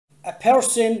a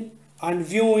person on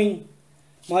viewing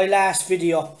my last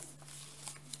video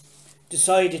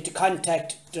decided to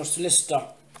contact their solicitor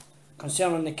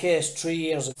concerning the case 3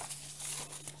 years ago.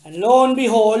 And lo and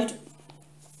behold,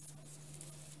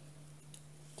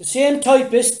 the same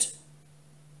typist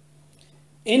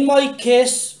in my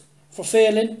case for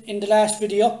failing in the last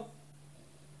video,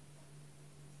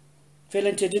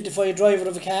 failing to identify a driver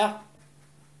of a car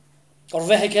or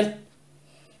vehicle,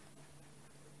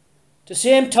 the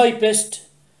same typist.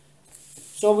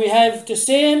 So we have the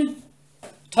same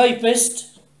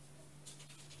typist,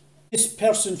 this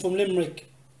person from Limerick,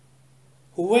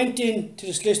 who went in to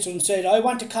the solicitor and said, I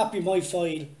want to copy my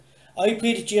file. I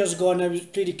pleaded years ago and I was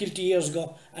pleaded guilty years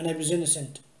ago and I was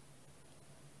innocent.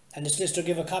 And the solicitor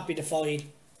gave a copy of the file,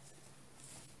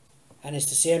 and it's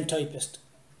the same typist.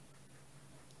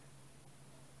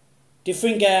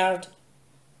 Different guard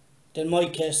than my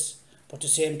case, but the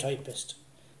same typist.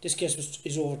 This case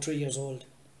is over 3 years old.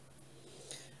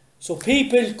 So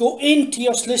people go into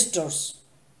your solicitors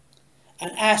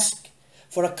and ask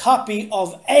for a copy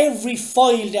of every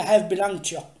file they have belonged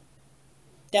to you.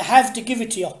 They have to give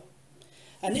it to you.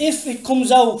 And if it comes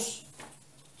out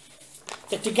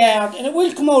that the guard, and it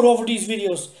will come out over these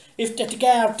videos, if that the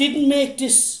guard didn't make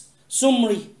this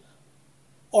summary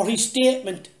or his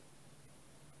statement,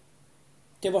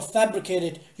 they were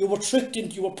fabricated, you were tricked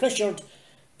into, you were pressured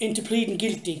into pleading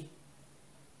guilty.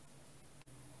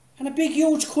 And a big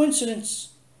huge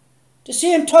coincidence, the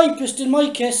same typist in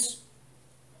my case,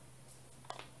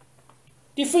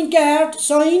 different guard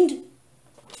signed,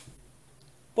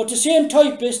 but the same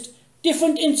typist,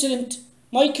 different incident.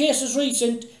 My case is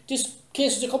recent, this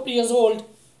case is a couple of years old.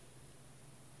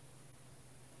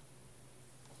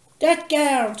 That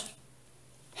guard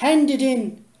handed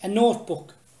in a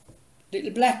notebook,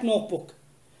 little black notebook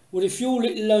with a few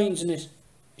little lines in it.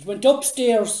 It went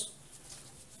upstairs.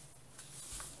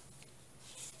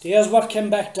 There's what came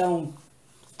back down.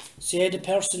 Say the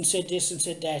person said this and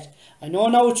said that. I know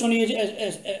now it's only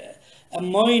a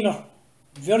minor,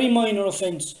 very minor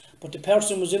offence, but the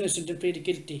person was innocent and pleaded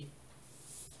guilty.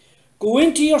 Go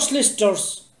into your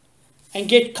solicitors and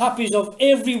get copies of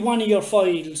every one of your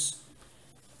files.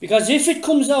 Because if it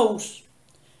comes out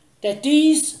that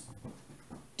this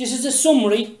is a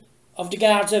summary of the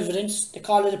guard's evidence, they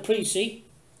call it a précis.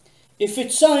 If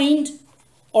it's signed,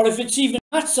 or if it's even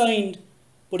not signed,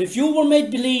 but if you were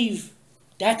made believe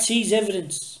that's his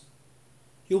evidence,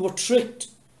 you were tricked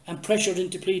and pressured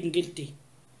into pleading guilty.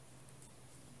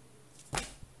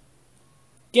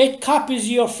 Get copies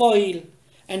of your file,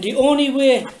 and the only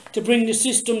way to bring the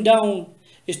system down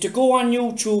is to go on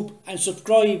YouTube and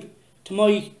subscribe to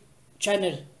my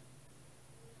channel.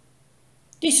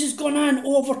 This has gone on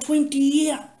over 20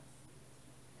 years.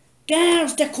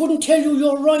 Guards that couldn't tell you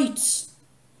your rights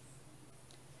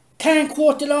can't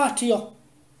quote the law to you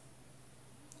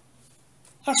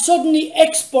are suddenly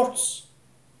experts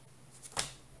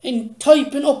in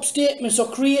typing up statements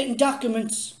or creating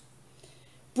documents.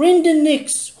 Brendan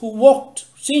Nix, who worked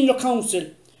senior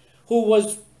counsel, who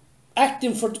was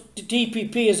acting for the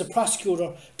DPP as a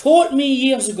prosecutor, told me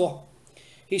years ago,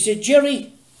 he said,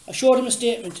 Gerry, I showed him a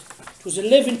statement, it was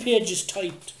 11 pages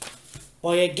typed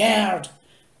by a guard,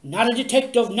 not a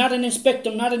detective, not an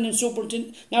inspector, not a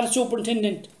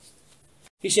superintendent.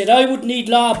 He said, I would need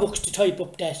law books to type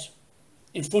up that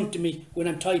in front of me when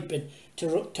I'm typing,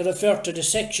 to refer to the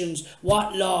sections,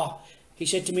 what law. He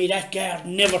said to me, that guard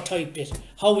never typed it.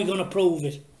 How are we going to prove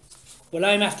it? Well,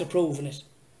 I'm after proving it.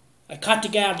 I caught the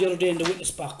guard the other day in the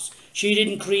witness box. She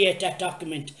didn't create that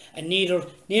document, and neither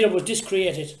was this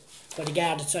created by the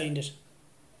guard that signed it.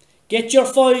 Get your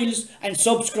files and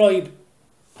subscribe.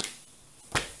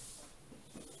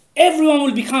 Everyone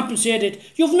will be compensated.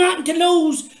 You've nothing to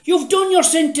lose. You've done your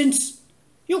sentence.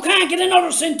 You can't get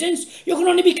another sentence. You can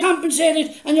only be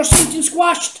compensated and your sentence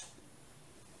squashed.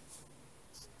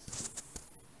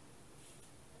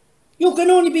 You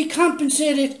can only be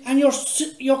compensated and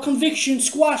your conviction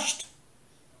squashed.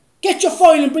 Get your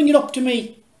file and bring it up to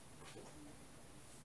me.